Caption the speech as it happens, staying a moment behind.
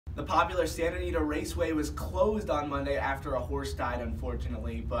The popular Santa Anita Raceway was closed on Monday after a horse died,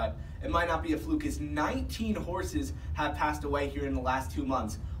 unfortunately, but it might not be a fluke as 19 horses have passed away here in the last 2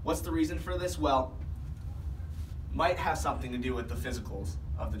 months. What's the reason for this? Well, might have something to do with the physicals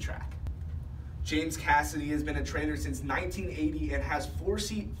of the track. James Cassidy has been a trainer since 1980 and has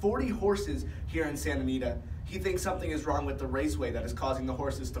 40 horses here in Santa Anita. He thinks something is wrong with the raceway that is causing the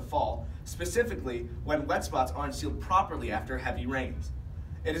horses to fall, specifically when wet spots aren't sealed properly after heavy rains.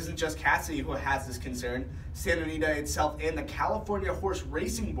 It isn't just Cassidy who has this concern. Santa Anita itself and the California Horse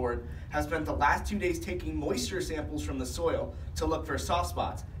Racing Board have spent the last 2 days taking moisture samples from the soil to look for soft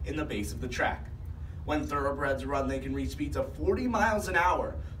spots in the base of the track. When thoroughbreds run, they can reach speeds of 40 miles an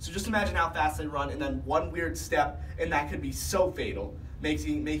hour. So just imagine how fast they run, and then one weird step, and that could be so fatal,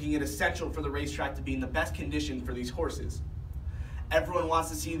 making it essential for the racetrack to be in the best condition for these horses. Everyone wants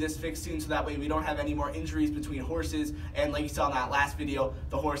to see this fixed soon so that way we don't have any more injuries between horses, and like you saw in that last video,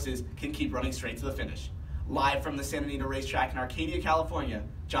 the horses can keep running straight to the finish. Live from the Santa Anita Racetrack in Arcadia, California,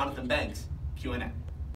 Jonathan Banks, QNN.